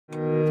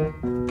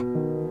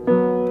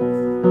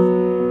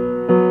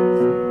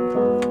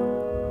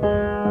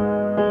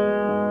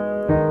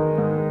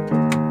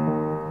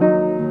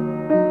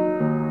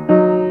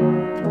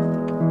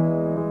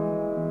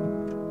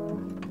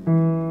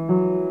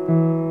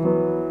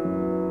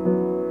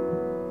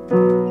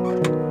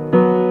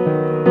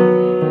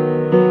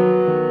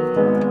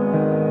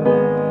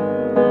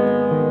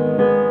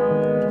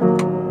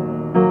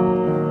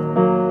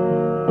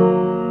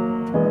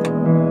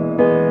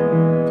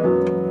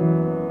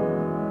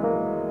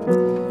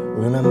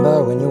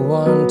Remember when you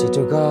wanted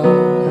to go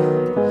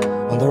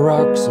on the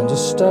rocks, on the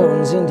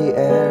stones, in the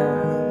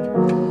air,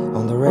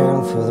 on the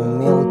rail through the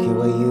Milky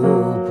Way you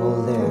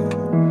pulled in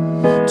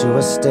to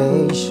a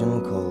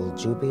station called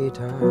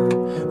Jupiter.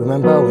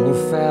 Remember when you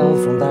fell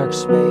from dark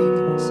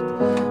space,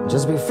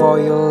 just before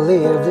you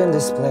lived in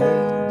this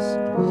place.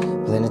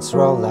 Planets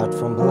rolled out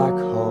from black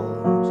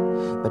holes,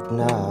 but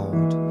now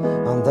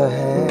on the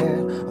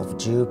head of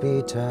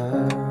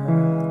Jupiter.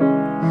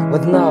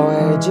 With no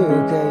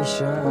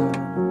education,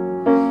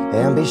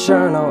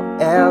 ambition or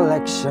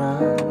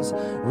elections,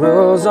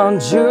 rules on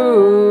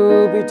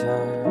Jupiter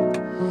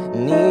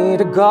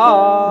need a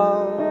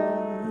golden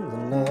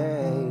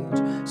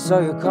age, so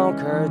you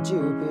conquered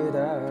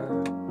Jupiter.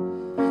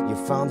 You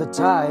found the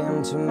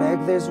time to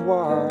make this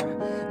war,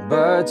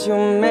 but you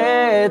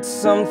made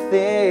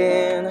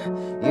something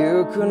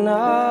you could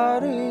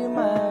not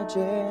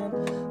imagine.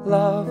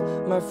 Love,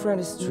 my friend,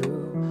 is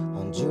true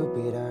on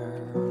Jupiter.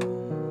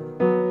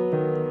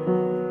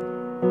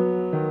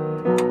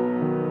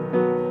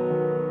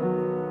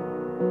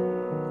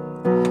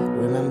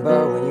 Remember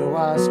when you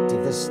asked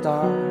if the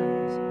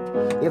stars,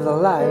 if the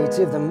lights,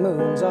 if the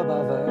moons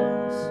above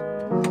us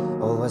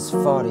always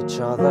fought each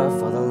other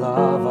for the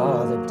love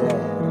of the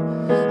dead,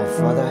 or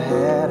for the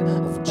head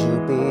of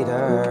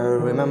Jupiter.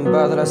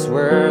 Remember the last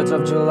words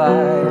of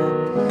July,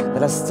 the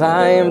last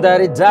time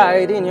that it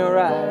died in your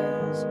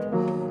eyes.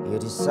 You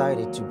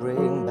decided to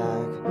bring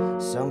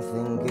back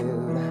something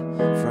good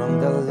from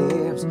the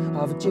lips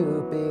of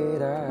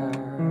Jupiter.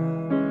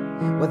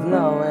 With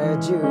no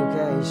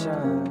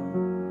education,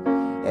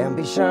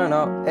 ambition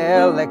or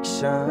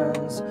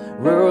elections,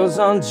 rules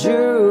on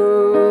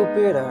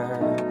Jupiter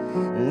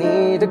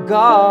need a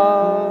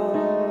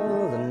golden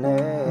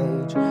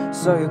age,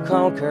 so you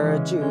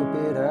conquered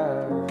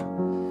Jupiter.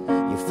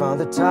 You found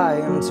the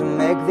time to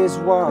make this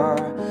war,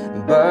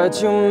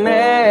 but you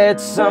made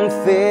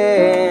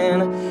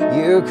something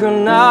you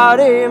could not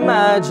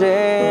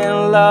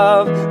imagine.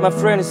 Love, my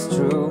friend, is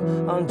true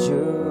on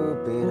Jupiter.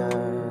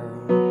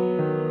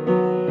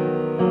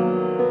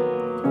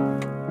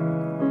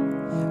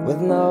 With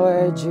no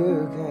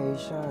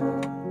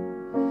education,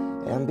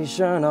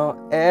 ambition or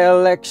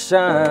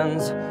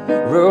elections,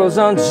 rules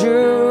on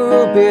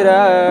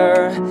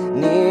Jupiter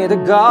need a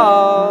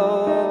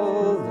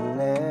golden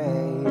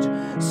age,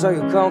 so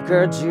you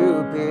conquered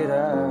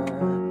Jupiter.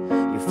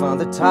 You found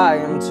the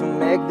time to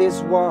make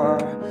this war,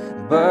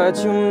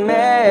 but you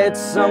made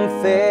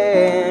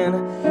something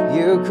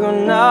you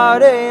could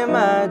not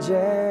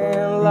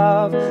imagine.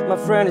 Love, my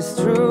friend, is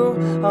true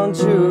on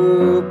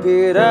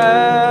Jupiter.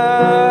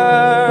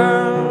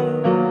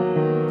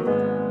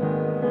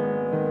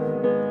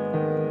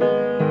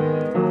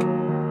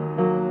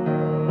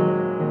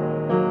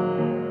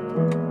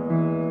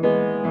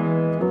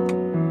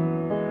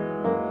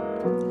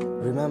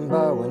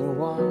 Remember when you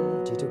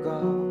wanted to go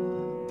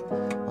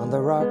on the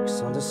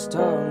rocks, on the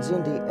stones,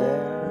 in the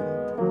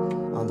air,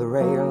 on the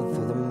rail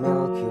through the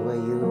Milky Way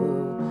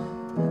you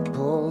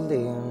pulled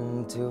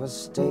into a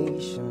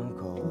station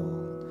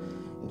called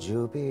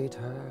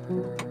Jupiter.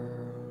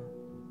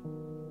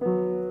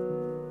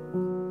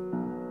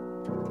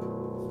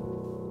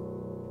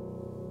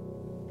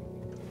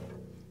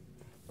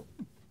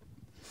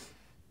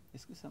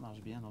 Est-ce que ça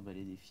marche bien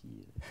d'emballer des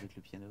filles avec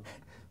le piano?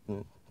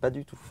 Pas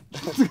du tout.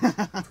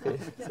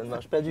 Ça ne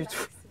marche pas du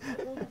tout.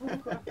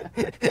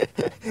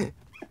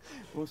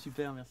 Bon,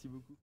 super, merci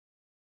beaucoup.